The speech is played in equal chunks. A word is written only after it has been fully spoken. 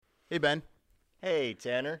Hey, Ben. Hey,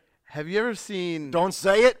 Tanner. Have you ever seen... Don't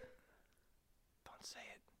say it. Don't say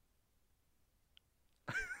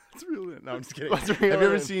it. It's real. No, I'm just kidding. What's Have you real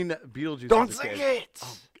ever in? seen Beetlejuice Don't as a say kid? it.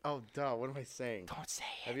 Oh, duh. What am I saying? Don't say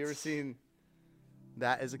it. Have you ever seen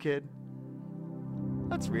that as a kid?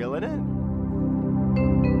 That's real in it.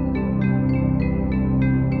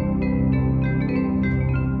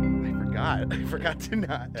 I forgot to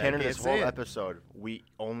not. Tanner, I can't this say whole it. episode, we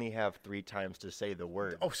only have 3 times to say the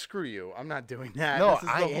word. Oh, screw you. I'm not doing that. no, This is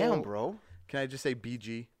I the am, whole- bro. Can I just say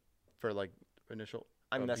BG for like initial?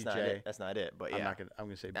 I mean, that's BJ? not it. That's not it. But yeah, I'm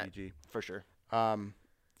gonna say That- BG. for sure.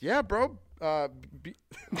 Yeah, bro.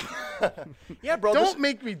 Yeah, bro. Don't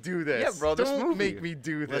make me do this. Yeah, bro, this Don't movie. make me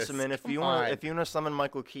do this. Listen, man. If Come you on. want to summon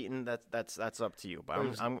Michael Keaton, that's up to you. But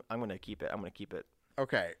There's- I'm gonna keep it. I'm gonna keep it.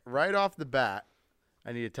 Okay, right off the bat,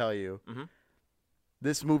 I need to tell you, Mhm.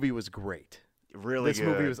 this movie was great. Really This good.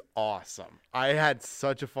 movie was awesome. I had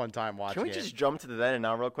such a fun time watching Can we it. just jump to the then and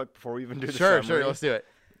now real quick before we even do the Sure, summary? let's do it.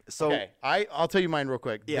 So Okay, I'll tell you mine real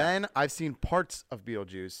quick. Yeah. Then I've seen parts of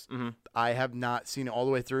Beetlejuice. Mhm. I have not seen it all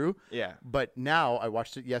the way through, yeah, but now I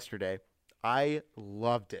watched it yesterday. I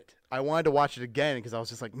loved it. I wanted to watch it again because I was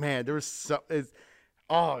just like, man, there was so it's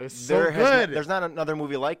so good. There's not another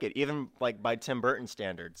movie like it, even like by Tim Burton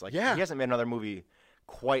standards. Like Yeah. he hasn't made another movie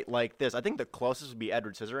quite like this. I think the closest would be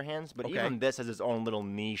Edward Scissorhands, but Okay. even this has its own little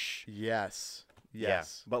niche. Yes. Yeah.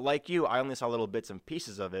 But like you, I only saw little bits and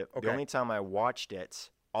pieces of it. Okay. The only time I watched it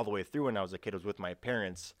all the way through when I was a kid was with my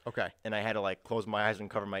parents, Okay. and I had to like close my eyes and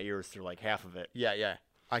cover my ears through like half of it. Yeah.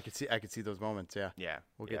 I could see those moments. Yeah. Yeah.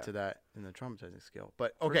 We'll yeah. get to that in the traumatizing scale.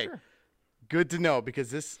 But For okay, sure. good to know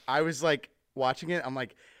because I was like watching it. I'm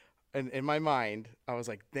like, and in my mind, I was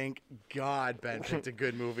like, thank God Ben picked a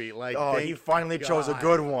good movie. Like, Oh, thank he finally chose a God.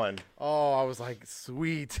 good one. Oh, I was like,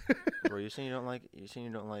 sweet. Bro, you saying you don't like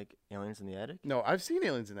Aliens in the Attic? No, I've seen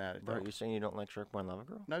Aliens in that. Bro, you saying you don't like Shark Boy and Lava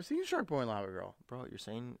Girl? No, I've seen Shark Boy and Lava Girl. Bro, you're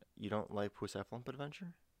saying you don't like Pousseflump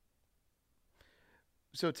Adventure?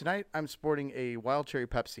 So tonight I'm sporting a Wild Cherry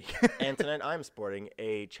Pepsi. And tonight I'm sporting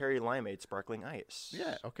a Cherry Limeade Sparkling Ice.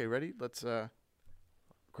 Yeah. Okay. Ready? Let's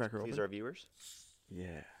crack her open. These are viewers.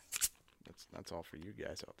 Yeah. That's all for you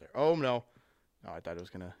guys out there. Oh no. Oh, I thought it was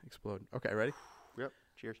gonna explode. Okay. Ready? Yep.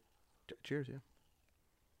 Cheers. Cheers. Yeah.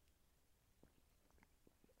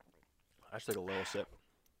 I just took a little sip.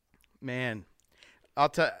 Man,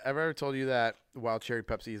 I've ever told you that Wild Cherry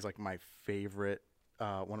Pepsi is like my favorite,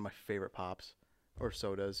 one of my favorite pops or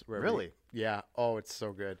sodas. wherever you- Really? Yeah. Oh, it's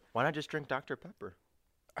so good. Why not just drink Dr. Pepper?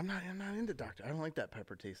 I'm not into Dr. I don't like that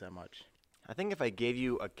pepper taste that much. I think if I gave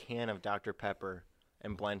you a can of Dr. Pepper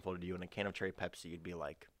and blindfolded you and a can of Cherry Pepsi, you'd be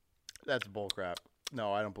like, That's bullcrap.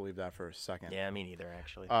 No, I don't believe that for a second. yeah, me neither,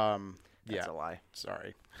 actually. That's That's a lie.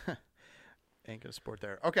 Sorry. Ain't gonna support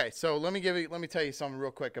there. Okay, so let me tell you something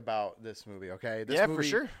real quick about this movie. Okay, this Yeah, for movie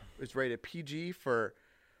sure. is rated PG for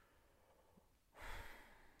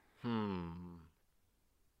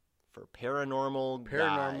For paranormal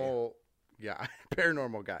paranormal. Yeah,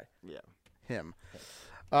 paranormal guy. guy. Yeah. Him.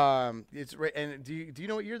 It's and do you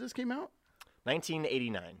know what year this came out?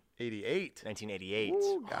 1989. 88. 1988. Ooh,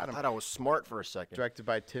 Oh, got I him. thought I was smart for a second. Directed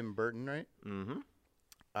by Tim Burton, right?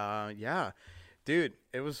 Mm-hmm. Yeah, dude,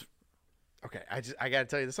 it was okay. I gotta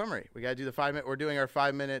tell you the summary. We gotta do the 5 minute. We're doing our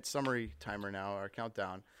 5-minute summary timer now, our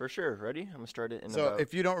countdown. For sure. Ready? I'm going to start it in So about...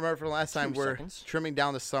 if you don't remember from last time, 2 we're seconds. trimming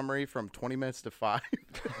down the summary from 20 minutes to 5,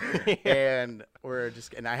 and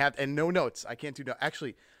and no notes. I can't do no.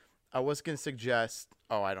 Actually, I was gonna suggest.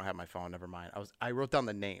 Oh, I don't have my phone. Never mind. I wrote down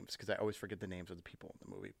the names because I always forget the names of the people in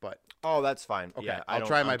the movie. But Oh, that's fine. Okay, Yeah, I'll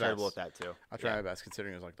try my I'm terrible best. with that, too. I'll try Yeah. my best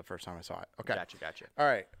considering it was like the first time I saw it. Okay. Gotcha. All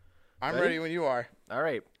right. I'm Ready? ready when you are. All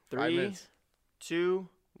right. 5 3, minutes. 2,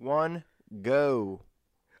 1, go.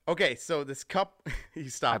 Okay, so this cup. You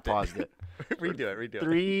stopped I paused it. redo it.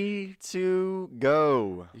 3, 2,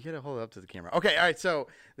 go. You gotta hold it up to the camera. Okay, all right. So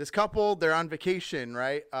this couple, they're on vacation,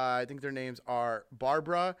 right? I think their names are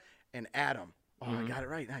Barbara and Adam. Oh, I got it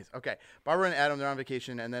right. Nice. Okay, Barbara and Adam, they're on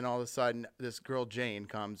vacation, and then all of a sudden, this girl Jane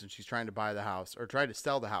comes and she's trying to buy the house or try to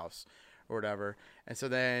sell the house or whatever. And so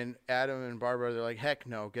then Adam and Barbara, they're like, "Heck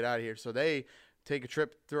no, get out of here!" So they take a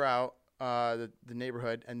trip throughout the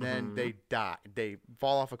neighborhood, and then they die. They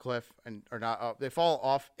fall off a cliff, they fall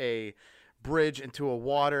off a bridge into a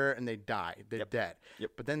water, and they die. They're dead.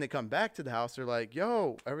 Yep. But then they come back to the house. They're like,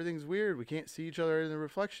 "Yo, everything's weird. We can't see each other in the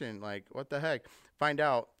reflection. Like, what the heck?" Find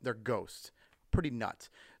out they're ghosts. Pretty nuts.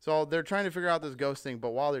 So they're trying to figure out this ghost thing.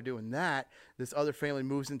 But while they're doing that, this other family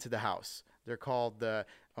moves into the house. They're called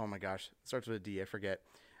oh my gosh, it starts with a D. I forget.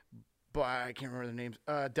 But I can't remember their names.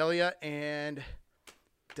 Delia and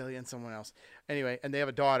someone else. Anyway, and they have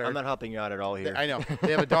a daughter. I'm not helping you out at all here. I know.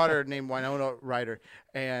 They have a daughter named Winona Ryder,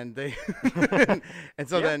 and they and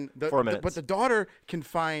so Yeah, then 4 minutes. but the daughter can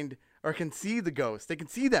find or can see the ghosts. They can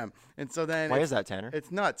see them, and so then Why is that, Tanner?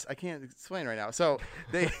 It's nuts. I can't explain right now. So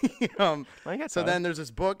they Well, you got so time. then there's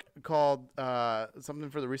this book called something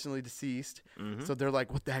for the recently deceased. Mm-hmm. So they're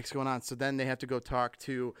like, what the heck's going on? So then they have to go talk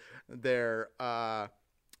to their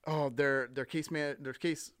their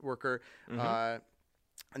case worker, and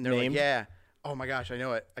they're Named? like, yeah. Oh my gosh, I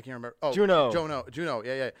know it. I can't remember. Oh, Juno. Juno.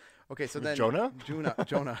 Yeah. Okay, so then Jonah? Jonah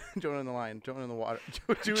in the lion, Jonah in the water,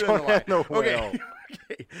 Jonah Jonah in the lion. in the Okay, whale.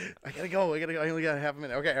 okay. I gotta go. I only got a half a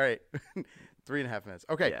minute. Okay, all right. 3.5 minutes.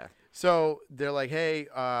 Okay. Yeah. So they're like, hey,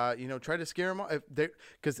 try to scare them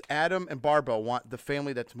because Adam and Barbara want the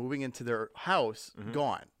family that's moving into their house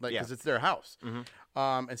gone, like Yeah. because it's their house.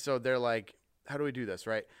 And so they're like, how do we do this,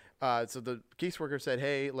 right? So the caseworker said,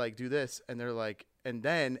 hey, like do this, and they're like, and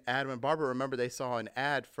then Adam and Barbara remember they saw an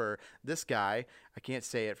ad for this guy. I can't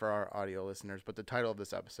say it for our audio listeners, but the title of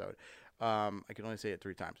this episode, I can only say it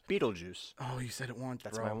 3 times. Beetlejuice. Oh, you said it once.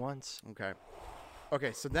 That's bro. my once.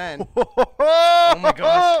 Okay, so then. Oh my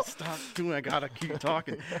gosh! Stop doing. I gotta keep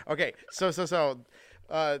talking. Okay, so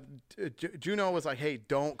Juno was like, "Hey,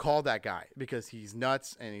 don't call that guy because he's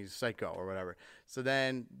nuts and he's psycho or whatever." So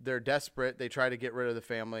then they're desperate. They try to get rid of the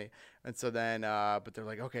family, and so then, but they're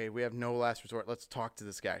like, "Okay, we have no last resort. Let's talk to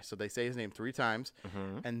this guy." So they say his name 3 times,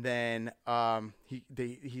 and then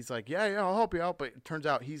he's like, "Yeah, I'll help you out," but it turns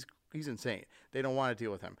out he's insane. They don't want to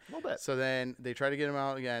deal with him. A little bit. So then they try to get him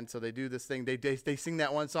out again. So they do this thing. They sing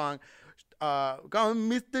that one song. Come,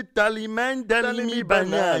 Mr. Tallyman, tally me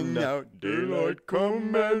banana. Daylight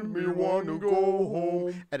come and me wanna go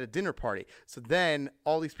home. At a dinner party. So then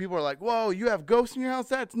all these people are like, whoa, you have ghosts in your house?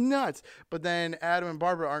 That's nuts. But then Adam and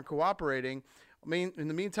Barbara aren't cooperating. I mean, in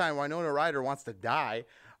the meantime, Winona Ryder wants to die.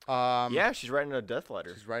 Yeah, she's writing a death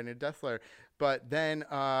letter. She's writing a death letter. But then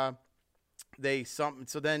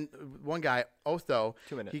so then one guy, Otho,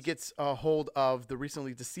 2 minutes. he gets a hold of the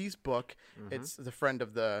recently deceased book. It's the friend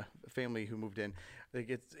of the family who moved in.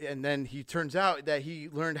 And then he turns out that he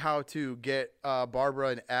learned how to get Barbara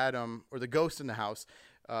and Adam, or the ghost in the house,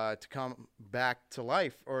 to come back to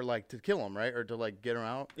life, or like to kill him, right? Or to like get him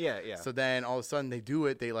out. Yeah. So then all of a sudden they do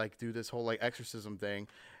it. They like do this whole like exorcism thing.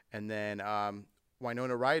 And then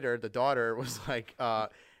Winona Ryder, the daughter, was like,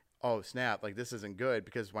 oh snap, like this isn't good,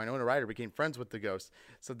 because Winona Ryder became friends with the ghost.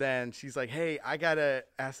 So then she's like, hey, I gotta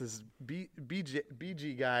ask this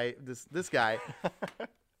BG guy, this guy,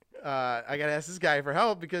 I gotta ask this guy for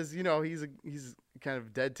help because he's kind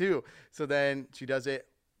of dead too. So then she does it.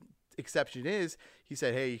 Exception is, he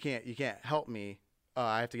said, hey, you can't help me.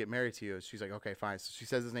 I have to get married to you. She's like, okay, fine. So she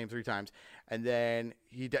says his name 3 times, and then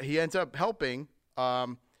he ends up helping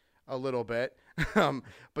a little bit,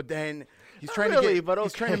 but then he's trying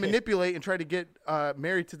to manipulate and try to get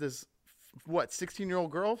married to this 16-year-old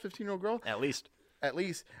girl, 15-year-old girl, At least. at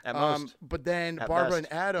most. But then At Barbara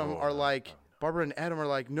best. and Adam are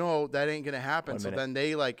like, no, that ain't gonna happen. 1 So minute.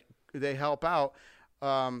 then they help out,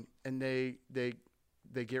 and they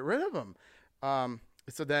get rid of him.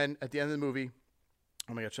 So then at the end of the movie,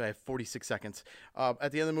 oh my gosh, I have 46 seconds. At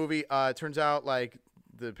the end of the movie, it turns out like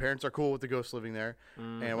the parents are cool with the ghost living there,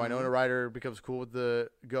 and Winona Ryder becomes cool with the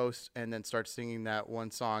ghost, and then starts singing that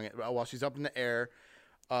one song while she's up in the air.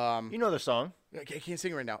 You know the song. I can't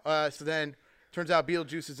sing right now. So then, turns out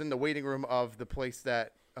Beetlejuice is in the waiting room of the place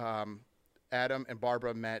that Adam and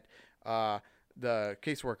Barbara met the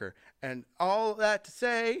caseworker, and all that to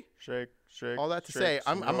say, Shake. all that to say,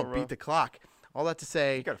 I'm gonna beat the clock. All that to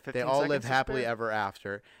say, got 15 they all live seconds to happily spare. ever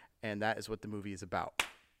after, and that is what the movie is about.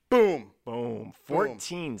 Boom. Boom.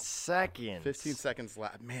 14 seconds. 15 seconds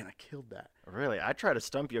left. Man, I killed that. Really? I tried to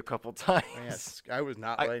stump you a couple times. Yes, I was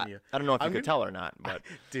not I letting you. don't know if you I'm could tell or not, but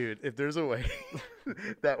Dude, if there's a way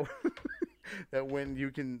that when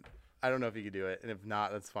you can, I don't know if you could do it, and if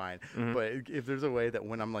not, that's fine. But if there's a way that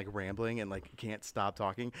when I'm like rambling and like can't stop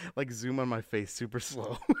talking, like zoom on my face super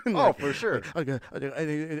slow. And, Oh, like, for sure. Okay.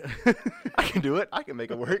 I can do it. I can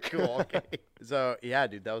make it work. Cool. Okay. So yeah,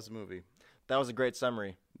 dude, that was the movie. That was a great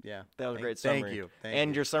summary. Yeah. That was a great summary. Thank you.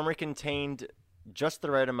 And your summary contained just the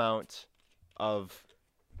right amount of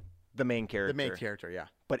the main character. The main character, yeah.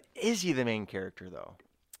 But is he the main character, though?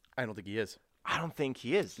 I don't think he is. I don't think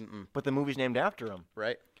he is. But the movie's named after him.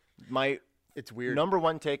 Right? My It's weird. number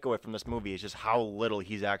one takeaway from this movie is just how little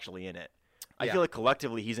he's actually in it. I Yeah. feel like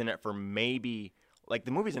collectively he's in it for maybe, like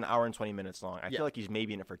the movie's an hour and 20 minutes long. I Yeah. feel like he's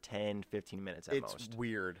maybe in it for 10, 15 minutes at It's most.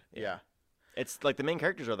 weird. Yeah. It's like the main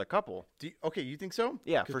characters are the couple. Okay, you think so?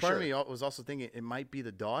 Yeah, 'Cause for part sure. of me was also thinking it might be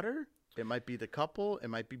the daughter, it might be the couple, it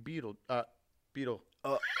might be Beetle.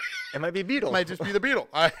 It might be Beetle. It might just be the Beatle.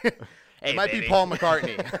 Hey, it might baby. be Paul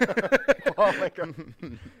McCartney. Oh my God.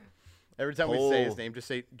 Every time we say his name, just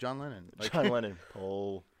say John Lennon. Like, John Lennon.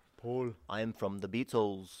 Paul. Paul. I'm from the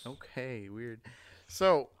Beatles. Okay, weird.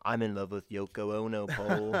 So I'm in love with Yoko Ono,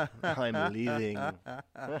 Paul. I'm leaving.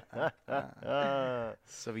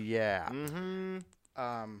 so yeah.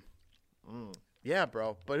 Yeah,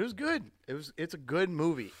 bro. But it was good. It's a good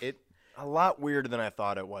movie. A lot weirder than I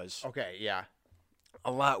thought it was. Okay, yeah.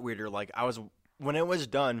 A lot weirder. Like when it was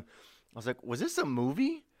done, I was like, was this a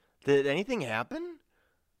movie? Did anything happen?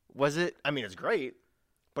 Was it? I mean, it's great,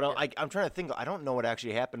 but I'm trying to think. I don't know what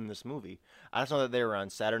actually happened in this movie. I just know that they were on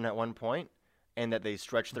Saturn at one point, and that they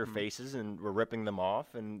stretched their faces and were ripping them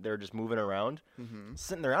off, and they're just moving around.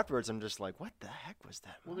 Sitting there afterwards, I'm just like, what the heck was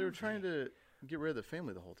that? Well, they were trying to get rid of the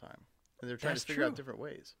family the whole time, and they were trying That's to figure true. out different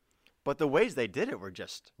ways. But the ways they did it were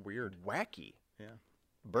just Weird. wacky. Yeah.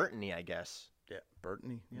 Burtony, I guess. Yeah.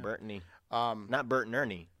 Burtony. Yeah. Burtony. Um. Not Bert and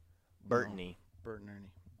Ernie. Burtony. Bert and Ernie.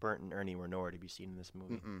 Bert and Ernie were nowhere to be seen in this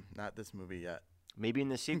movie. Not this movie yet. Maybe in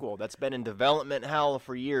the sequel. That's been in development hell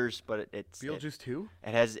for years, but it's Beetlejuice 2? It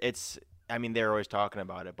has. I mean, they're always talking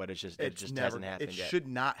about it, but it just never, hasn't happened it yet. should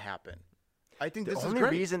not happen. I think The this only is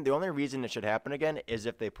great. reason it should happen again is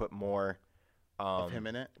if they put more Of him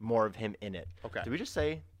in it? More of him in it. Okay. Did we just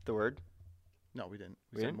say the word? No, we didn't.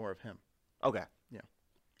 We We said didn't? more of him. Okay. Yeah.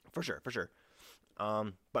 For sure.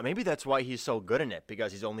 But maybe that's why he's so good in it,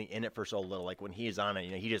 because he's only in it for so little. Like when he's on it,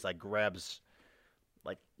 he just like grabs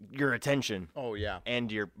like your attention Oh yeah.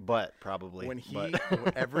 and your butt probably. When he but-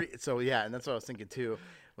 and that's what I was thinking too,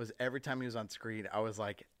 was every time he was on screen, I was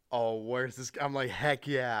like, oh, where's this? I'm like, heck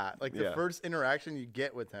yeah! Like the Yeah. first interaction you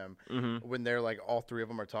get with him when they're like all three of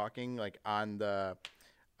them are talking like on the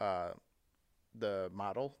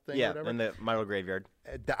model thing. yeah, or whatever. in the model graveyard.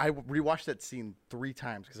 I rewatched that scene 3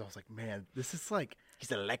 times because I was like, man, this is like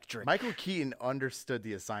He's electric. Michael Keaton understood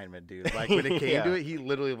the assignment, dude. Like when it came to Yeah. it, he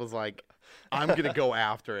literally was like, I'm gonna go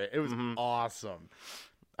after it. It was awesome.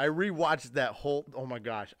 I rewatched that whole. Oh my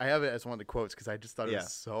gosh, I have it as one of the quotes because I just thought it Yeah.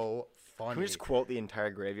 was so funny. Can we just quote the entire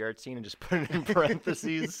graveyard scene and just put it in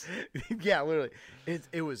parentheses? Yeah, literally,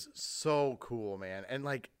 it was so cool, man. And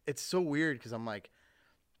like, it's so weird because I'm like,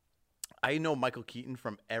 I know Michael Keaton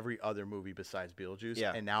from every other movie besides Beetlejuice,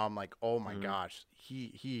 Yeah. and now I'm like, oh my gosh,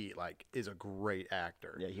 he like is a great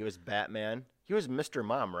actor. Yeah, he was Batman. He was Mr.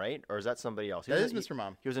 Mom, right? Or is that somebody else? That is Mr.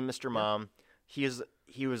 Mom. He was in Mr. Mom. He's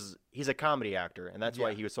a comedy actor, and that's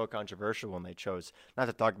why Yeah. he was so controversial when they chose, not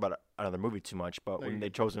to talk about another movie too much, but when they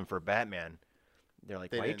chose him for Batman, they're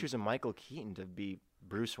like, They why are you didn't- choosing Michael Keaton to be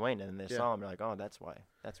Bruce Wayne? And then they saw him, they're like, oh, that's why.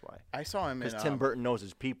 I saw him in Because Tim Burton knows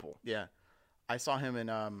his people. Yeah, I saw him in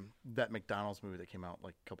that McDonald's movie that came out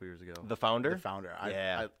like a couple years ago. The Founder? The Founder.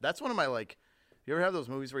 Yeah. That's one of my like. You ever have those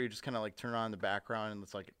movies where you just kind of like turn on the background and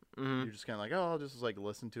it's like you're just kind of like, oh, I'll just like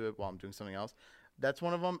listen to it while I'm doing something else. That's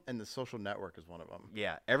one of them, and The Social Network is one of them.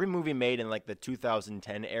 Yeah, every movie made in like the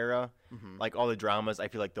 2010 era, like all the dramas, I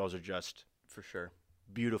feel like those are just For sure.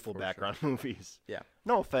 beautiful background movies. Yeah.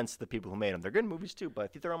 No offense to the people who made them. They're good movies too, but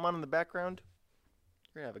if you throw them on in the background,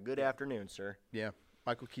 you're going to have a good afternoon, sir. Yeah.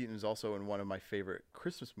 Michael Keaton is also in one of my favorite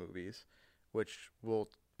Christmas movies, which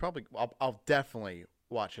I'll definitely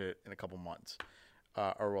watch it in a couple months,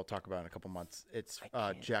 or we'll talk about it in a couple months. It's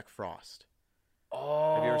Jack Frost.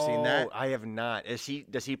 Oh, Have you ever seen that? I have not.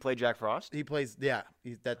 Does he play Jack Frost? He plays,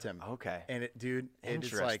 that's him. Okay. And it is like,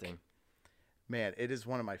 Interesting. man, it is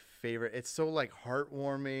one of my favorite. It's so like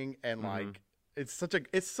heartwarming and Mm-hmm. like it's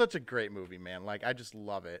such a great movie, man. Like I just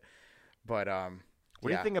love it. But What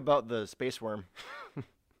do you think about the space worm?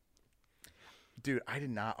 dude? I did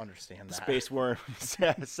not understand that. Space worm,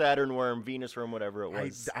 Saturn worm, Venus worm, whatever it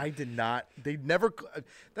was. I did not. They never.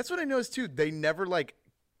 That's what I noticed too. They never like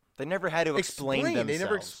They never had to explain themselves. They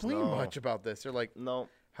never explain No. much about this. They're like, No.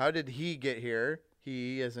 how did he get here?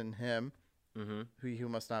 He, as in him, Mm-hmm. who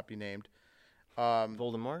must not be named.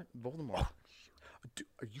 Voldemort? Voldemort. Dude,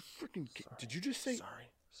 are you freaking? Did you just say? Sorry.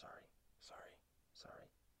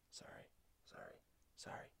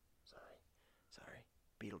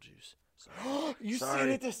 Beetlejuice. Sorry. You said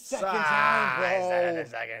Sorry. it the second time, bro. I said it the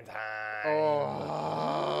second time.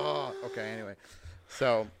 Oh. Okay. Anyway,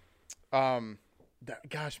 so,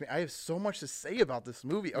 gosh, man, I have so much to say about this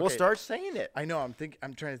movie. Okay, We'll start saying it. I know. I'm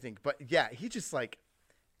trying to think, but yeah, he just like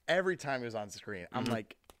every time he was on screen, I'm Mm-hmm.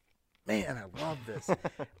 like, man, I love this.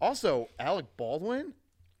 Also, Alec Baldwin,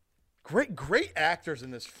 great actors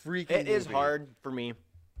in this freaking. It is movie. hard for me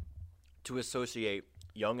to associate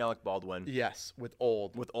young Alec Baldwin Yes, with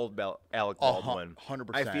old. with old Alec Baldwin. 100%.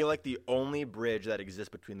 I feel like the only bridge that exists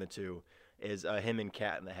between the two is him and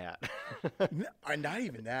Cat in the Hat. Not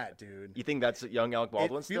even that, dude. You think that's young Alec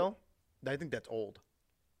Baldwin still? I think that's old.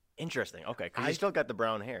 Interesting. Okay, because he's still got the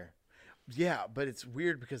brown hair. Yeah, but it's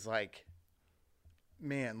weird because, like,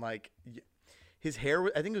 man, like, his hair,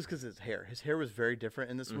 I think it was because of his hair. His hair was very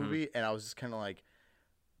different in this movie, and I was just kind of like,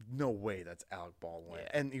 no way that's Alec Baldwin.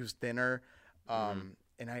 Yeah. And he was thinner. And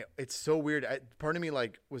it's so weird. Part of me,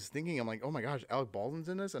 like, was thinking, I'm like, oh my gosh, Alec Baldwin's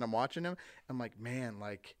in this? And I'm watching him. I'm like, man,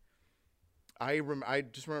 like, I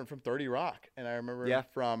just remember from 30 Rock. And I remember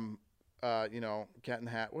from, Cat in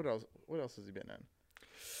the Hat. What else has he been in?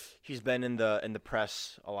 He's been in the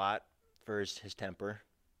press a lot for his temper.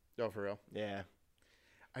 Oh, for real? Yeah.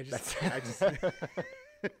 I just can't.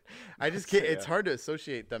 It's hard to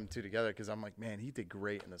associate them two together because I'm like, man, he did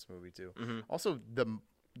great in this movie too. Also,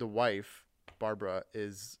 the wife, Barbara,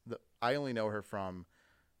 I only know her from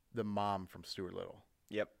the mom from Stuart Little.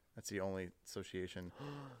 Yep. That's the only association.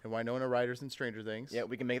 And Winona Ryder's in Stranger Things. Yeah,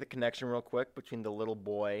 we can make the connection real quick between the little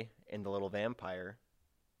boy and the little vampire,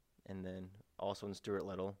 and then also in Stuart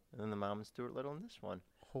Little, and then the mom in Stuart Little in this one.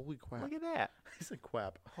 Holy crap. Look at that. He said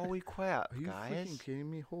quap. Holy crap, Are you guys. freaking kidding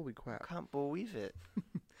me? Holy crap. I can't believe it.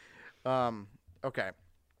 Okay.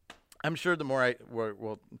 I'm sure the more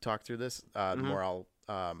we'll talk through this, the more I'll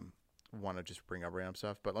want to just bring up random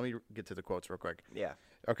stuff. But let me get to the quotes real quick. Yeah.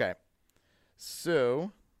 Okay.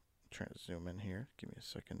 So, trying to zoom in here. Give me a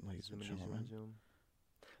second, ladies and gentlemen. Zoom.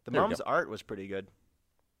 The There we mom's go. art was pretty good.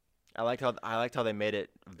 I liked how they made it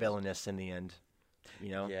villainous in the end.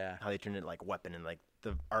 You know? Yeah. How they turned it like weapon, and like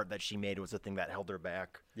the art that she made was the thing that held her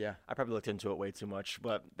back. Yeah. I probably looked into it way too much,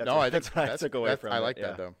 but that's No, what, I think that's what I took away from it. I like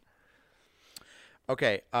that though.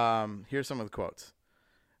 Okay. Here's some of the quotes.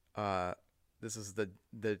 This is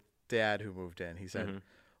the dad who moved in. He said,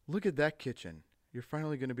 "Look at that kitchen. You're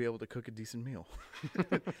finally going to be able to cook a decent meal."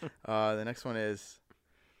 The next one is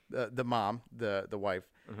the mom, the wife.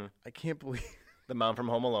 I can't believe The mom from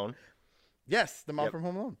Home Alone. Yes, the mom from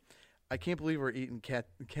Home Alone. I can't believe we're eating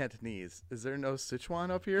Cantonese. Is there no Sichuan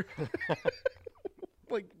up here?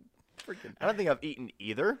 Like, freaking. I don't think I've eaten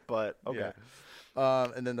either, but okay.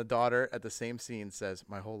 Yeah. And then the daughter at the same scene says,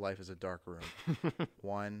 "My whole life is a dark room."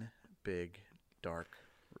 One big dark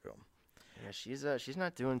room. Yeah, she's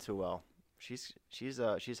not doing too well. She's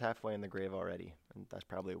halfway in the grave already, and that's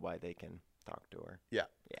probably why they can talk to her. Yeah.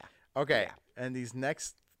 Yeah. Okay. Yeah. And these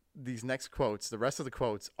next quotes, the rest of the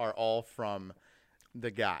quotes are all from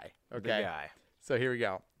the guy. Okay. The guy. So here we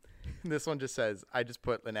go. This one just says, I just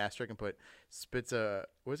put an asterisk and put spits a,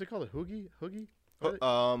 what is it called? A hoogie? Loogie.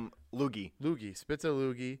 Loogie. Spits a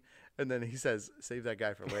loogie. And then he says, save that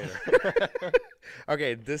guy for later.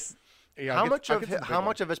 Okay. This. Yeah, How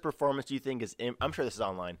much of his performance do you think is? I'm sure this is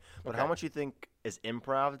online, but how much do you think is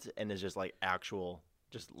improv and is just like actual,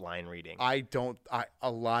 just line reading?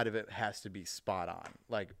 A lot of it has to be spot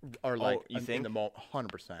on. You think?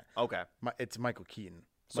 100%. Okay. It's Michael Keaton.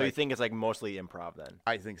 So you think it's like mostly improv then?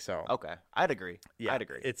 I think so. Okay. I'd agree. Yeah, I'd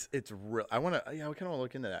agree. It's real. I kind of want to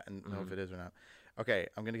look into that and know if it is or not. Okay,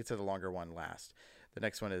 I'm gonna get to the longer one last. The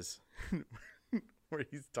next one is where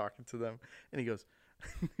he's talking to them, and he goes,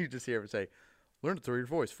 "You just hear him say, learn to throw your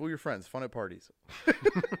voice, fool your friends, fun at parties."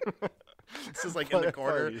 This is like in the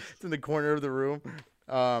corner. It's in the corner of the room.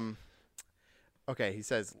 Okay, he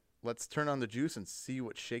says, "Let's turn on the juice and see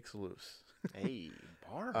what shakes loose." Hey,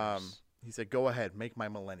 bars. He said, "Go ahead, make my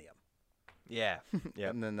millennium." Yeah. Yeah.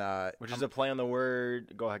 And then which is a play on the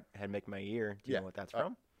word. Go ahead, make my year. Do you know what that's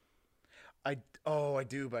from? I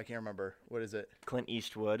do, but I can't remember. What is it? Clint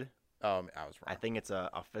Eastwood. I was wrong. I think it's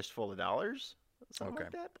a fistful of dollars. Something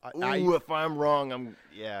like that. I- If I'm wrong,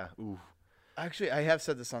 Ooh. Actually, I have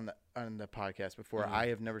said this on the podcast before. I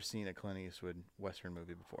have never seen a Clint Eastwood Western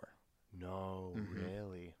movie before. No,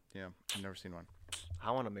 really. Yeah, I've never seen one.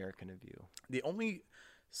 How un-American of you. The only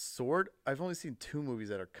I've only seen two movies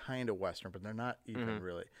that are kind of Western, but they're not even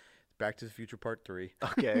really. Back to the Future Part 3.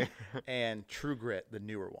 Okay. And True Grit, the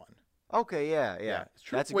newer one. Okay, yeah.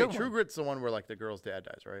 That's a good True one. Grit's the one where like the girl's dad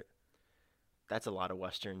dies, right? That's a lot of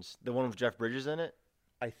Westerns. The one with Jeff Bridges in it?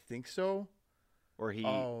 I think so. Or he...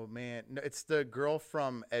 Oh, man. No, it's the girl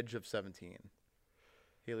from Edge of 17.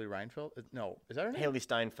 Haley Reinfeld? No, is that her name? Haley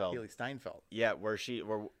Steinfeld. Haley Steinfeld. Yeah, where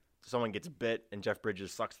someone gets bit and Jeff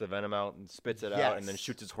Bridges sucks the venom out and spits it out and then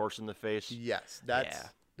shoots his horse in the face. Yes,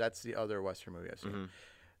 that's the other Western movie I've seen.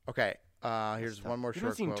 Okay, here's one more You short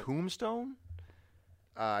haven't seen quote. Tombstone?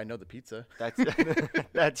 I know the pizza.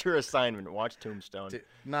 That's your assignment. Watch Tombstone.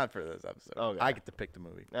 Not for this episode. Okay. I get to pick the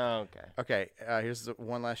movie. Oh, okay. Okay, here's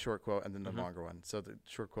one last short quote and then the longer one. So the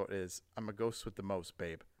short quote is, "I'm a ghost with the most,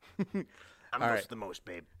 babe." I'm right. the most,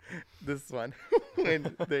 babe. This one,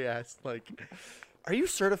 when they asked, like, Are you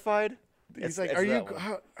certified? He's like, "Are you?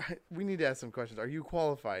 We need to ask some questions. Are you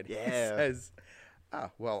qualified?" Yeah. He says,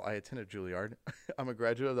 well, I attended Juilliard. I'm a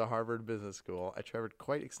graduate of the Harvard Business School. I traveled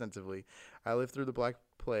quite extensively. I lived through the Black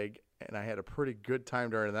Plague, and I had a pretty good time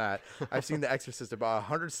during that. I've seen The Exorcist about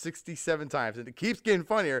 167 times, and it keeps getting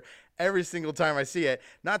funnier every single time I see it.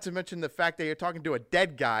 Not to mention the fact that you're talking to a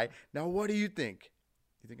dead guy. Now, what do you think?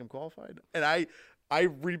 You think I'm qualified? And I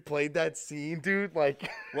replayed that scene, dude. Like,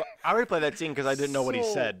 Well, I replayed that scene because I didn't know what he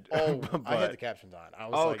said. Oh, but, I had the captions on. I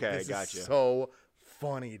was Okay, like, this gotcha. is so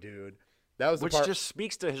funny, dude. That was the which part. just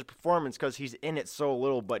speaks to his performance because he's in it so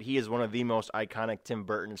little, but he is one of the most iconic Tim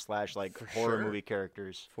Burton / like horror sure. movie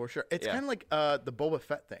characters. For sure. It's Yeah. kind of like the Boba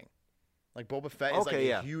Fett thing. Like, Boba Fett is like Okay, a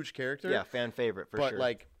yeah. huge character. Yeah, fan favorite for but sure.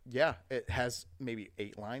 like, yeah, it has maybe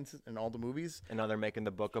 8 lines in all the movies. and now they're making the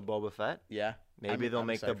Book of Boba Fett. Yeah. Maybe they'll I'm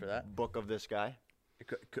make the excited for that. Book of this guy. It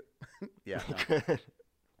could, yeah. No.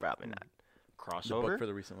 Probably not. The Crossover. book for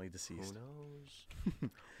the recently Who deceased. knows?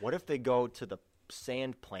 What if they go to the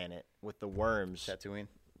sand planet with the worms,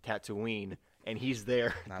 Tatooine. and he's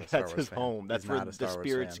there? Not a Star That's Wars his fan. home. That's He's where not a the Star Wars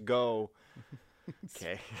spirits fan. go.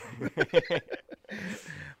 Okay. Do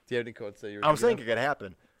you have any quotes that you were I'm saying thinking it could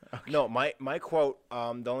happen. No, my quote, the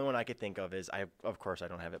only one I could think of is of course I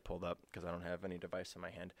don't have it pulled up because I don't have any device in my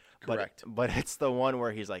hand. Correct. But it's the one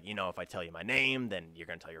where he's like, if I tell you my name, then you're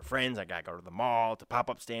gonna tell your friends. I gotta go to the mall to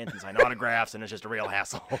pop-up stands and sign autographs, and it's just a real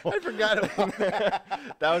hassle. I forgot about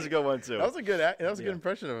that. That was a good one too. That was a good good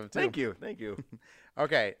impression of him, too. Thank you.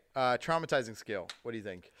 Okay. Traumatizing skill. What do you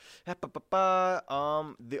think? The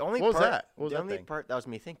only What was part, that? What was the that only thing? part that was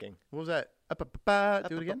me thinking. What was that?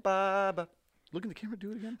 Do it again. Look in the camera.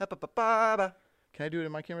 Do it again. Can I do it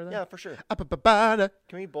in my camera then? Yeah, for sure. Yeah,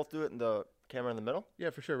 Can we both do it in the camera in the middle?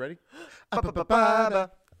 for sure. Ready? The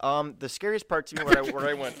scariest part to me where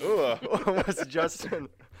I went, ugh, was just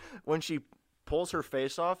when she pulls her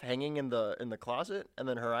face off, hanging in the closet, and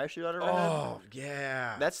then her eyes shoot out of her head. Oh,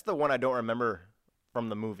 yeah. That's the one I don't remember from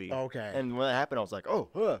the movie. Okay. And when that happened, I was like, oh,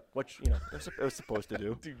 what it was supposed to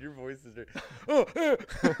do. Dude, your voice is very... Oh,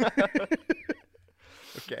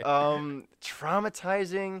 okay.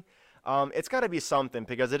 Traumatizing. It's got to be something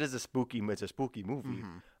because it is a spooky movie.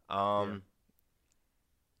 Mm-hmm.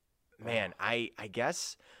 Man, I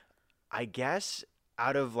guess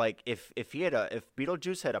out of like if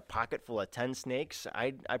Beetlejuice had a pocket full of 10 snakes,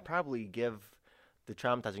 I'd probably give the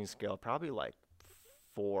traumatizing scale probably like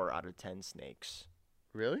 4 out of 10 snakes.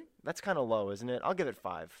 Really? That's kind of low, isn't it? I'll give it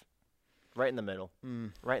 5. Right in the middle.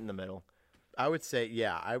 Right in the middle. I would say,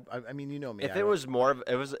 yeah. I mean, you know me. If it was more of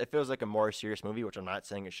if it was like a more serious movie, which I'm not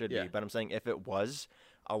saying it should Yeah. be, but I'm saying if it was,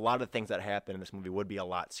 a lot of things that happen in this movie would be a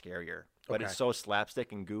lot scarier. But it's Okay. so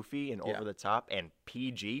slapstick and goofy and Yeah. over the top and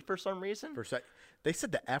PG for some reason. They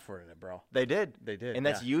said the F word in it, bro. They did. And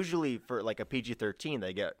that's yeah. usually for like a PG-13,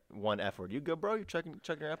 they get 1 F word. You good, bro? You checking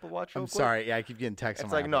your Apple Watch real I'm quick? sorry. Yeah, I keep getting texts.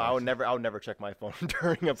 It's on my like, no, Apple I would never check my phone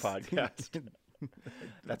during a podcast.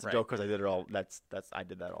 That's Right. a joke because I did it all. I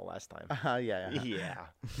did that all last time. Watch. Yeah. Yeah.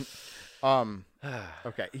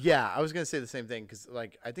 Okay. Yeah, I was gonna say the same thing because,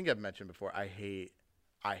 like, I think I've mentioned before. I hate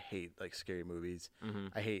like scary movies. Mm-hmm.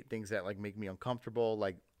 I hate things that like make me uncomfortable.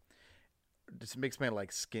 Like, just makes my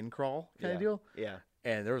like skin crawl kind Yeah. of deal. Yeah.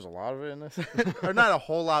 And there was a lot of it in this, or not a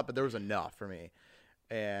whole lot, but there was enough for me.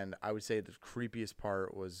 And I would say the creepiest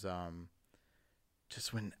part was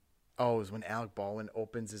just when Alec Baldwin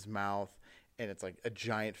opens his mouth and it's like a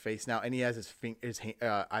giant face now, and he has his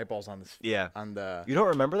eyeballs on this Yeah. on the You don't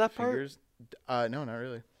remember that part? fingers. No, not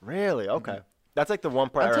really. Really? Okay. That's like the one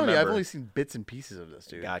part I'm I telling remember. you, I've only seen bits and pieces of this,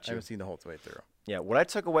 dude. Got I you. haven't seen the whole way through. Yeah, what I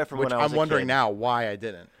took away from Which when I was I'm a wondering kid, now why I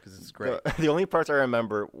didn't, because it's great. The only parts I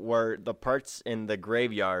remember were the parts in the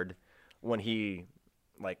graveyard when he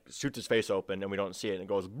like shoots his face open and we don't see it and it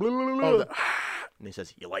goes Oh, and he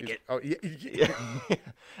says, "You like it?" Oh, yeah. Yeah.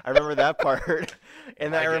 I remember that part.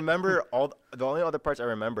 And then I Like it. remember the only other parts I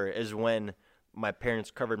remember is when my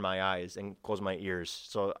parents covered my eyes and closed my ears.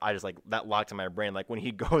 So I just like that locked in my brain. Like when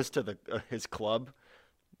he goes to his club,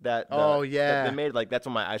 Oh, yeah. that they made, like that's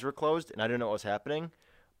when my eyes were closed and I didn't know what was happening.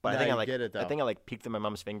 But Now I think you get it, I though. think I like peeked in my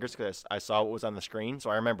mom's fingers because I saw what was on the screen. So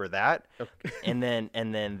I remember that. Okay. And then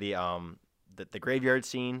the graveyard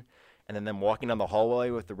scene, and then them walking down the hallway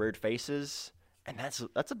with the weird faces, and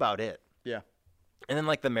that's about it. Yeah. And then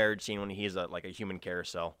like the marriage scene when he's like a human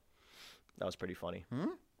carousel, that was pretty funny.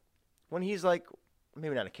 When he's like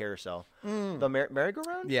maybe not a carousel, the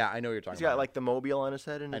merry-go-round. Yeah, I know what you're talking He's about. got like the mobile on his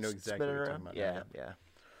head and I know it's exactly spinning what you're around. talking about now, Yeah.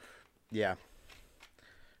 Yeah.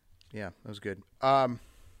 Yeah, that was good.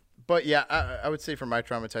 But yeah, I would say for my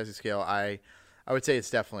traumatizing scale, I would say it's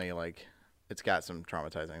definitely like it's got some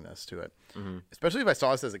traumatizingness to it. Mm-hmm. Especially if I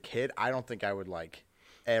saw this as a kid, I don't think I would like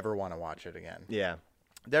ever want to watch it again. Yeah.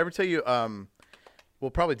 Did I ever tell you?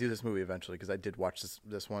 We'll probably do this movie eventually because I did watch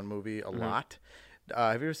this one movie a lot.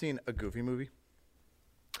 Have you ever seen a Goofy movie?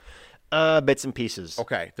 Bits and pieces.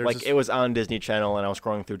 Okay, there's like this- it was on Disney Channel, and I was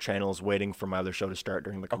scrolling through channels waiting for my other show to start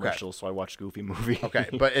during the commercials, so I watched Goofy movie. Okay,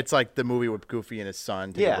 but it's like the movie with Goofy and his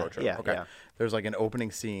son take a road trip. yeah, Okay. yeah. There's like an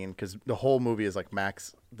opening scene because the whole movie is like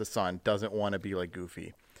Max, the son, doesn't want to be like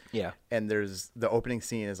Goofy. Yeah. And there's the opening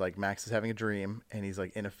scene is like Max is having a dream and he's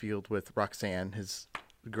like in a field with Roxanne, his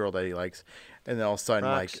girl that he likes. And then all of a sudden,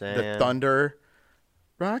 like the Roxanne. thunder,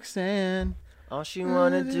 Roxanne. All she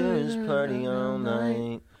wanna do is party all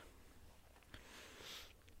night.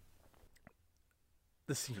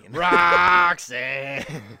 The scene. Roxanne.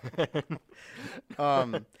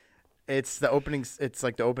 It's the opening. It's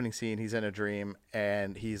like the opening scene. He's in a dream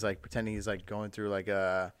and he's like pretending he's like going through like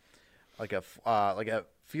a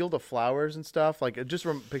field of flowers and stuff. Like just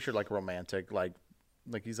picture like romantic, like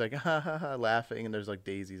he's like ha ha ha laughing and there's like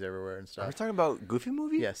daisies everywhere and Are we stuff. talking about Goofy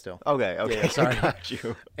movie? Yeah, still. Okay. Yeah, sorry. Got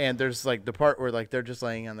you. And there's like the part where like they're just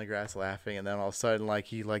laying on the grass laughing, and then all of a sudden like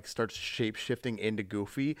he like starts shape shifting into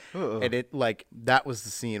Goofy, and it like that was the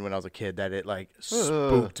scene when I was a kid that it like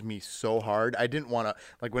spooked me so hard. I didn't want to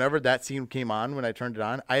like whenever that scene came on when I turned it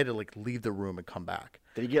on, I had to like leave the room and come back.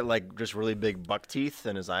 Did he get like just really big buck teeth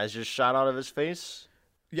and his eyes just shot out of his face?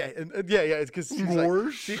 Yeah, yeah. It's because she's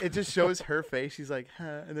like, it just shows her face. She's like,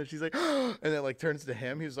 huh, and then she's like, and then like turns to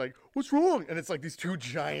him. He's like, "What's wrong?" And it's like these two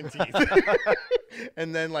giant teeth.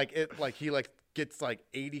 And then like it, like he like gets like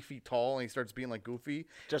 80 feet tall and he starts being like Goofy,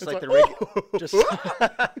 Just It's like like, the just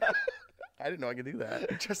I didn't know I could do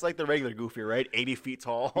that. just like the regular Goofy, right? 80 feet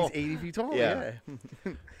tall. He's 80 feet tall. Yeah.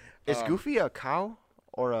 Yeah. Is Goofy a cow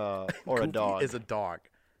or a Goofy dog? is a dog.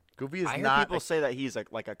 Goofy is I hear not. people say that he's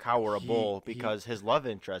like a cow or a bull he- because his love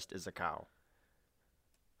interest is a cow.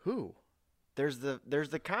 Who? There's the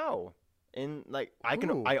cow, and like I can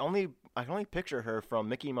Who? I only picture her from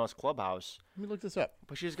Mickey Mouse Clubhouse, Let me look this up.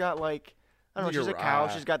 but she's got like I don't know, she's You're a cow.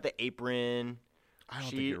 right. She's got the apron. I don't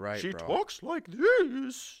think you're right, She bro. talks like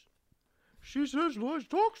this. She says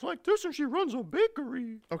talks like this, and she runs a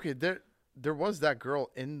bakery. Okay, there was that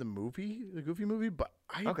girl in the movie, the Goofy movie, but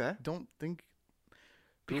I Okay. don't think.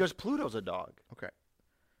 Because Pluto's a dog. Okay.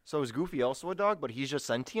 So is Goofy also a dog, but he's just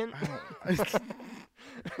sentient?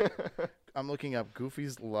 I'm looking up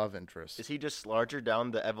Goofy's love interest. Is he just larger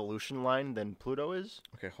down the evolution line than Pluto is?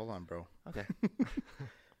 Okay, hold on, bro. Okay.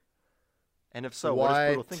 And if so, what does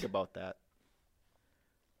Pluto What? think about that?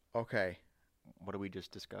 Okay. What do we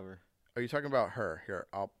just discover? Are you talking about her? Here,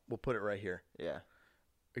 we'll put it right here. Yeah.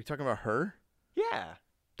 Are you talking about her? Yeah.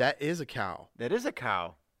 That is a cow. That is a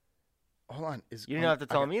cow. Hold on. You didn't have to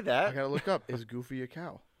tell me I that. gotta look up. Is Goofy a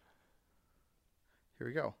cow? Here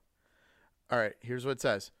we go. All right. Here's what it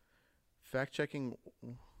says. Fact checking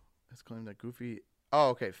has claimed that Goofy. Oh,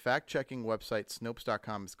 okay. Fact checking website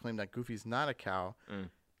Snopes.com has claimed that Goofy's not a cow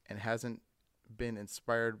and hasn't been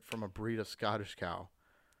inspired from a breed of Scottish cow.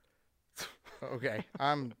 Okay,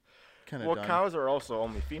 I'm kind of Well, done. cows are also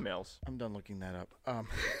only females. I'm done looking that up.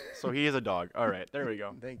 So he is a dog. All right. There we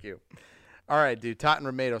go. Thank you. All right, dude. Totten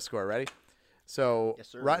Tomato score. Ready? So Yes,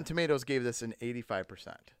 sir. Rotten Tomatoes gave this an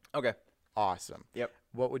 85%. Okay. Awesome. Yep.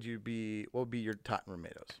 What would be your Totten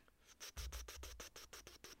Tomatoes?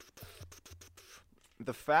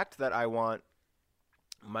 The fact that I want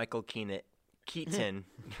Michael Keaton. The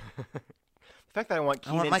fact that I want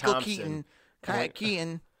Keenan Thompson.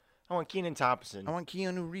 Keaton. I want Keenan Thompson. I want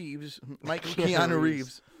Keanu Reeves. Michael Keanu Keanu Reeves.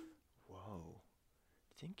 Reeves. Whoa.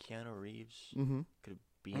 Do you think Keanu Reeves Mm-hmm. could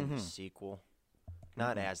be in the sequel?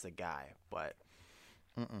 Not as the guy, but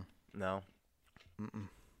no. Do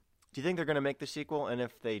you think they're going to make the sequel? And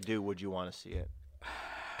if they do, would you want to see it?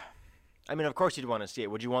 I mean, of course you'd want to see it.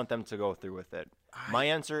 Would you want them to go through with it? My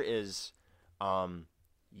answer is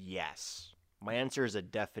yes. My answer is a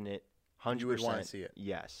definite 100%. You would wanna see it?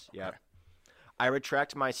 Yes. Yeah. Okay. I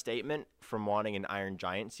retract my statement from wanting an Iron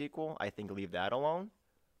Giant sequel. I think leave that alone.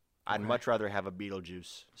 I'd much rather have a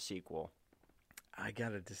Beetlejuice sequel. I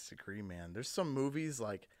gotta disagree, man. There's some movies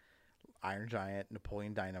like Iron Giant,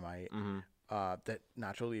 Napoleon Dynamite, that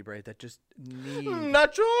Nacho Libre that just need.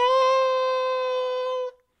 Nacho!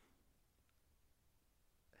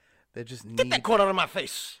 They just Get need. that corn out of my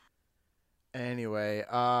face! Anyway,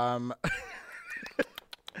 I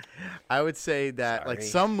would say that like Sorry.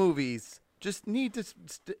 some movies just need to.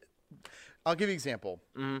 I'll give you an example.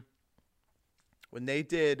 Mhm. When they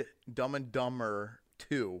did Dumb and Dumber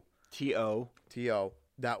 2, T.O. T.O.,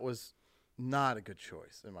 that was not a good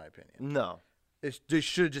choice in my opinion. No. They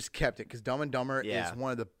should have just kept it because Dumb and Dumber Yeah. is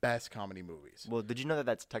one of the best comedy movies. Well, did you know that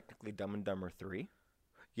that's technically Dumb and Dumber 3?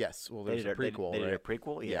 Yes. Well, there's a prequel, They did right? a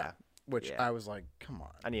prequel. Yeah. Which Yeah. I was like, come on.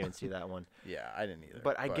 I didn't even see that one. Yeah, I didn't either.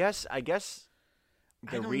 But I guess I the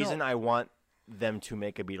don't reason know. I want them to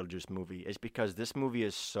make a Beetlejuice movie is because this movie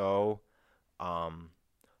is so. I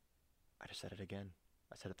just said it again.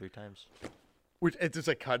 I said it 3 times. Which it just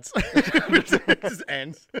like cuts. It just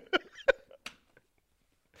ends.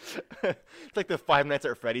 It's like the Five Nights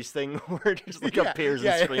at Freddy's thing where it just like Yeah, appears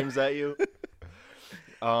yeah, and yeah. screams at you.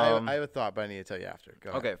 I have a thought, but I need to tell you after. Go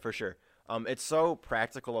ahead. Okay, for sure. It's so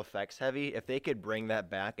practical effects heavy. If they could bring that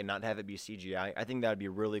back and not have it be CGI, I think that would be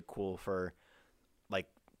really cool for like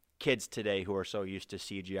kids today who are so used to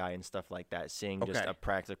CGI and stuff like that, seeing just Okay. a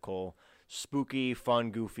practical, spooky,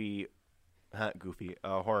 fun, goofy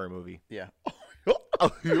horror movie. Yeah.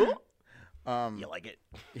 You Um. like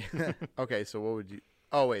it? Okay, so what would you?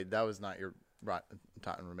 Oh wait, that was not your Rotten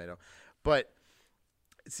Tomato. But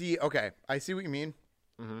see, okay, I see what you mean.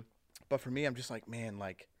 Mm-hmm. But for me, I'm just like, man,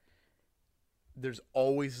 like, there's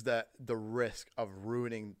always the risk of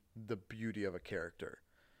ruining the beauty of a character,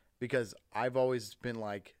 because I've always been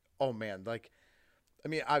like, oh man, like, I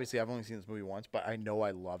mean, obviously I've only seen this movie once, but I know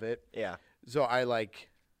I love it. Yeah. So I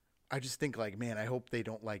just think like, man, I hope they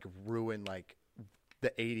don't like ruin like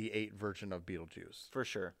the '88 version of Beetlejuice. For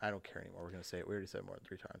sure. I don't care anymore. We're gonna say it. We already said it more than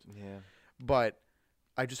 3 times. Yeah. But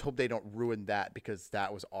I just hope they don't ruin that, because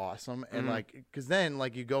that was awesome. And like, because then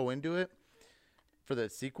like you go into it for the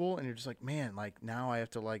sequel and you're just like, man, like now I have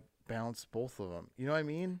to like balance both of them. You know what I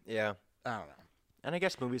mean? Yeah. I don't know. And I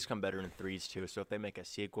guess movies come better in threes too. So if they make a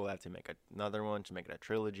sequel, they have to make another one to make it a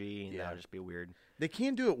trilogy. And Yeah. that'll just be weird. They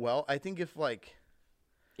can do it well. I think if like,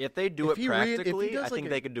 If they do If it he practically, does I like think a-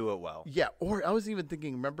 they could do it well. yeah. Or I was even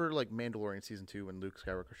thinking, remember like Mandalorian season 2 when Luke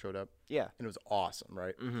Skywalker showed up Yeah. and it was awesome,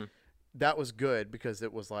 right? Mm-hmm. That was good because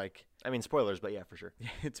it was like, I mean, spoilers, but yeah, for sure.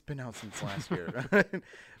 it's been out since last year.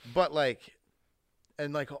 But like,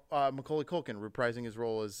 and like Macaulay Culkin reprising his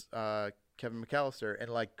role as Kevin McAllister, and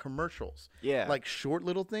like commercials. Yeah. Like short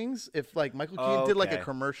little things. If like Michael Keaton did like a Okay.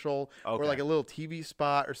 commercial or Okay. like a little TV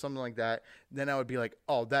spot or something like that, then I would be like,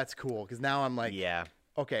 oh, that's cool. Because now I'm like, yeah.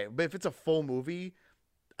 okay. But if it's a full movie,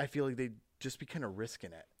 I feel like they'd just be kind of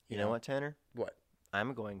risking it. You know what, Tanner? What?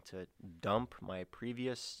 I'm going to dump my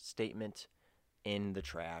previous statement in the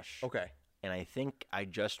trash. Okay. And I think I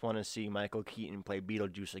just want to see Michael Keaton play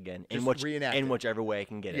Beetlejuice again Just reenact in it. whichever way I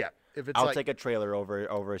can get it. Yeah. If it's I'll like, take a trailer over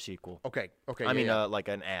a sequel. okay. Okay. I mean, yeah. like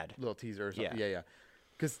an ad. Little teaser or something. Yeah. Yeah.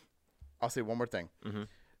 Because I'll say one more thing. Mhm.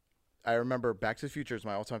 I remember Back to the Future is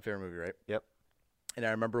my all-time favorite movie, right? Yep. And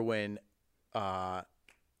I remember when, oh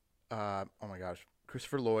my gosh,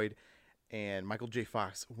 Christopher Lloyd and Michael J.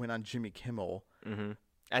 Fox went on Jimmy Kimmel Mm-hmm.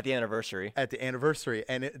 At the anniversary. at the anniversary,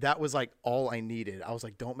 and that was like all I needed. I was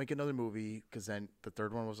like, don't make another movie, because then the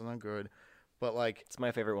third one wasn't that good. But like, It's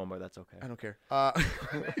my favorite one, but that's okay. I don't care.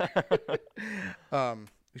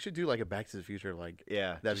 We should do like a Back to the Future, like,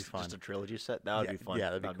 Yeah, That'd be just fun. a trilogy set. That would Yeah, be fun. yeah,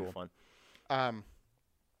 that'd be be cool. fun.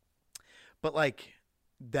 But like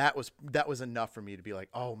that was enough for me to be like,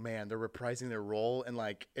 oh man, they're reprising their role, and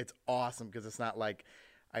like it's awesome because it's not like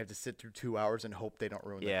I have to sit through 2 hours and hope they don't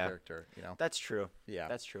ruin Yeah. the character. You know? That's true. Yeah.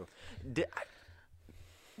 That's true.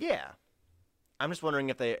 Yeah, I'm just wondering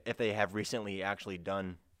if they have recently actually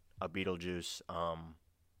done a Beetlejuice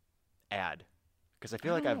ad, because I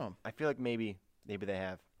feel I like don't know. I feel like maybe they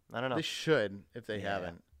have. I don't know. They should if they Yeah.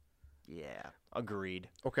 haven't. Yeah, agreed.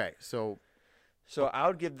 Okay, so So I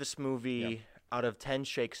would give this movie out of 10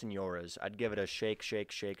 shake senoras, I'd give it a shake, shake,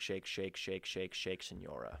 shake, shake, shake, shake, shake, shake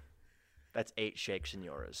senora. That's 8 shake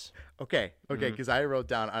senoras. okay, Mm-hmm. because I wrote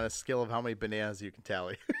down on a scale of how many bananas you can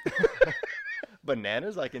tally.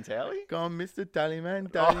 Bananas, I can tally. Come, Mr.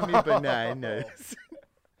 Tallyman, tally me bananas.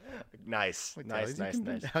 Nice, What nice, tallies you nice, can-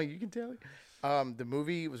 nice. How you can tally? The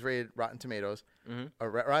movie was rated Rotten Tomatoes. Mhm.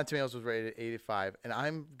 Rotten Tomatoes was rated 85, and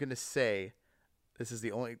I'm gonna say this is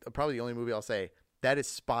probably the only movie I'll say that is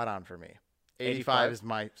spot on for me. 85 is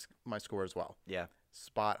my score as well. Yeah.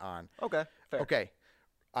 Spot on. Okay. Fair. Okay.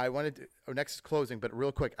 I wanted to, next is closing, but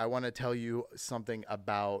real quick, I want to tell you something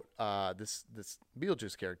about this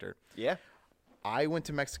Beetlejuice character. Yeah. I went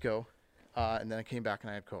to Mexico, and then I came back and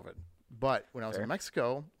I had COVID. But when I was Fair. in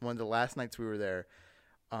Mexico, one of the last nights we were there,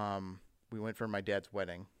 we went for my dad's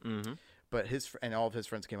wedding. Mm-hmm. But and all of his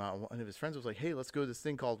friends came out, and one of his friends was like, "Hey, let's go to this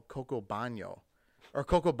thing called Coco Baño, or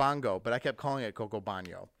Coco Bongo," but I kept calling it Coco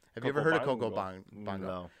Baño. Have you ever heard of Coco Bongo?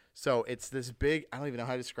 No. So it's this big, I don't even know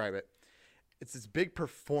how to describe it. It's this big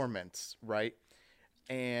performance, right?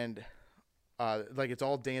 And like it's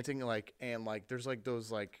all dancing, like, and like there's like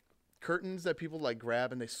those like curtains that people like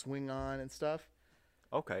grab and they swing on and stuff.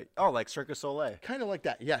 Okay. Oh, like Cirque du Soleil. Kind of like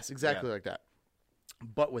that. Yes, exactly like that.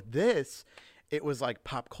 But with this, it was like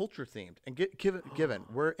pop culture themed. And given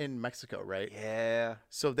we're in Mexico, right? Yeah.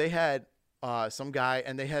 So they had some guy,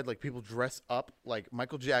 and they had like people dress up like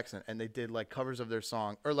Michael Jackson, and they did like covers of their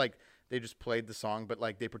song, or like they just played the song, but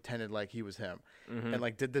like they pretended like he was him, and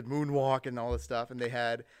like did the moonwalk and all this stuff. And they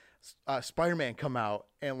had Spider-Man come out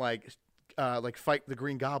and like fight the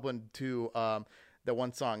Green Goblin to that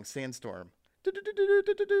one song, Sandstorm.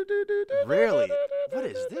 Really? What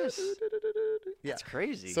is this? Yeah. That's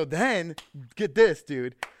crazy. So then, get this,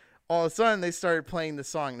 dude. All of a sudden, they started playing the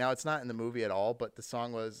song. Now, it's not in the movie at all, but the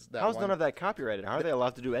song was that How's one. none of that copyrighted? How are they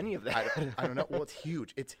allowed to do any of that? I don't know. Well, it's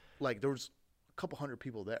huge. It's like there was a couple hundred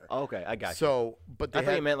people there. Okay, I got you. So, but they I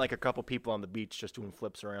thought you had, meant like a couple people on the beach just doing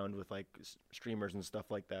flips around with like streamers and stuff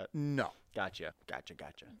like that. no. Gotcha.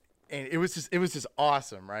 And it was just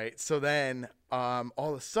awesome, right? So then, all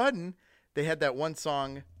of a sudden, they had that one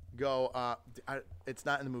song go. It's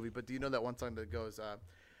not in the movie, but do you know that one song that goes?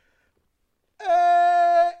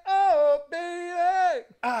 Hey, oh baby,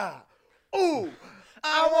 ooh,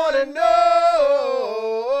 I wanna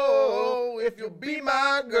know if you'll be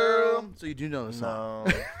my girl. So you do know the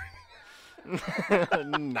song. No.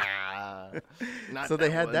 Nah. Not So they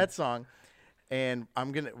that had one. that song, and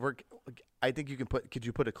I'm gonna work. I think you can put. Could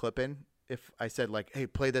you put a clip in? If I said like, hey,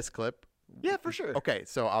 play this clip. Yeah, for sure. Okay,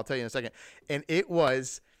 so I'll tell you in a second. And it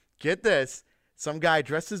was, get this, some guy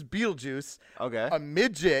dressed as Beetlejuice, Okay. a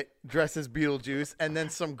midget dressed as Beetlejuice, and then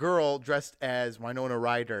some girl dressed as Winona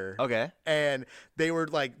Ryder. Okay. And they were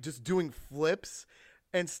like just doing flips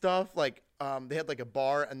and stuff. Like they had like a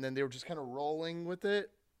bar, and then they were just kind of rolling with it.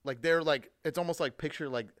 Like they're like, it's almost like picture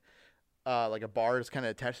like a bar is kind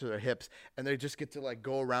of attached to their hips, and they just get to like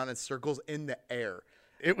go around in circles in the air.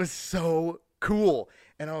 It was so cool.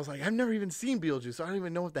 And I was like, I've never even seen Beetlejuice, so I don't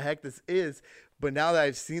even know what the heck this is. But now that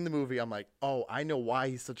I've seen the movie, I'm like, oh, I know why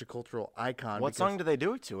he's such a cultural icon. What song did they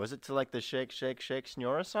do it to? Was it to like the Shake, Shake, Shake,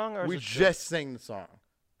 Senora song? Or We is it just sang the song.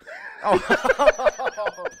 Oh.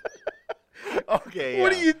 Okay.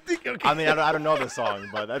 What yeah. do you think? Okay. I mean, I don't know the song,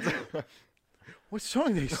 but that's What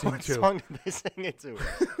song did they sing what to? song did they sing it to?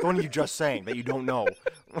 The one you just sang that you don't know.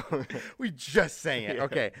 We just sang it. Yeah.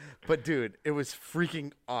 Okay. But, dude, it was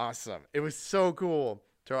freaking awesome. It was so cool.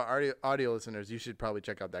 To our audio listeners, you should probably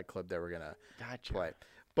check out that clip that we're going to Gotcha. play.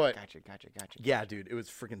 But, Gotcha. yeah, dude, it was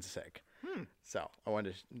freaking sick. So I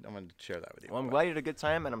wanted to share that with you. Well, I'm glad you had a good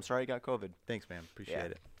time, and I'm sorry you got COVID. Thanks, man.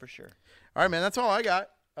 Appreciate it. for sure. All right, man. That's all I got.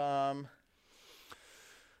 I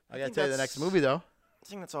got to think tell you the next movie, though. I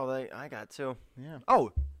think that's all I got too. Yeah.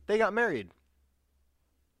 Oh, they got married.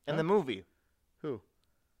 In Huh? the movie. Who?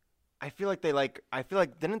 I feel like didn't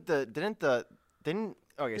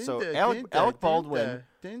okay, so Didn't Alec Baldwin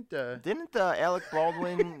Didn't Alec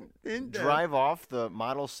Baldwin Didn't drive off the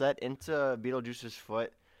model set into Beetlejuice's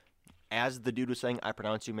foot as the dude was saying, "I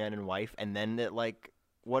pronounce you man and wife," and then it like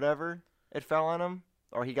whatever it fell on him,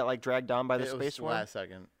 or he got like dragged down by the it space was worm. last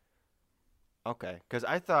second. Okay, because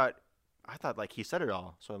I thought like he said it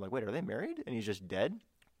all, so I'm like, wait, are they married? And he's just dead.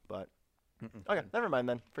 But okay, never mind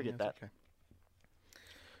then. Forget Yeah, that. it's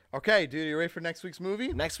Okay, dude, you ready for next week's movie?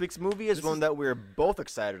 Next week's movie is one that we're both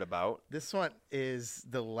excited about. This one is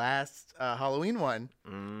the last Halloween one,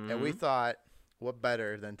 and we thought, what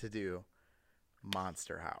better than to do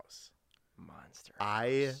Monster House? Monster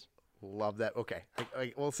I House. love that. Okay,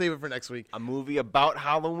 we'll save it for next week. A movie about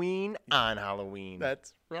Halloween on Halloween.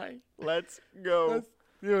 That's right. Let's go. Let's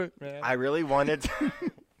do it, man. I really wanted to. I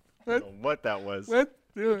don't know what that was. Let's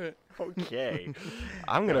do it. Okay.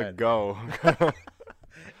 I'm going to ahead. go.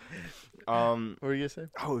 What were you gonna say?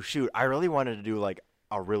 Oh, shoot. I really wanted to do like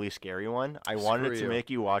a really scary one. I wanted Screw to you. make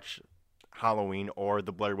you watch Halloween or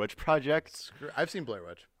the Blair Witch Project. I've seen Blair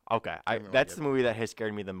Witch. Okay. Didn't really That's like the movie that has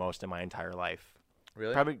scared me the most in my entire life.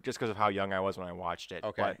 Really? Probably just because of how young I was when I watched it.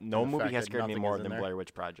 Okay. But no And the movie fact has that scared me nothing more is in than there? Blair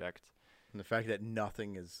Witch Project. And the fact that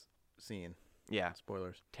nothing is seen. Yeah.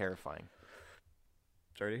 Spoilers. Terrifying.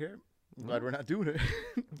 Sorry to hear. I'm glad we're not doing it.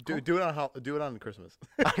 do it on Christmas.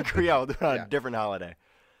 Yeah, I'll do it on Yeah. a different holiday.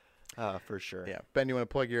 For sure. Yeah. Ben, you want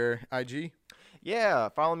to plug your IG? Yeah,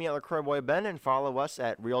 follow me at LaCroix Boy Ben and follow us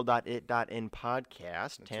at real.it.in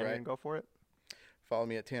podcast. Tanner, right. go for it. Follow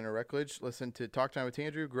me at Tanner Reckledge. Listen to Talk Time with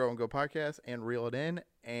Andrew, Grow and Go podcast, and Reel It In,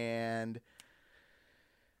 and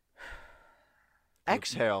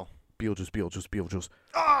Exhale. Beetlejuice.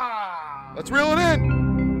 Let's reel it in.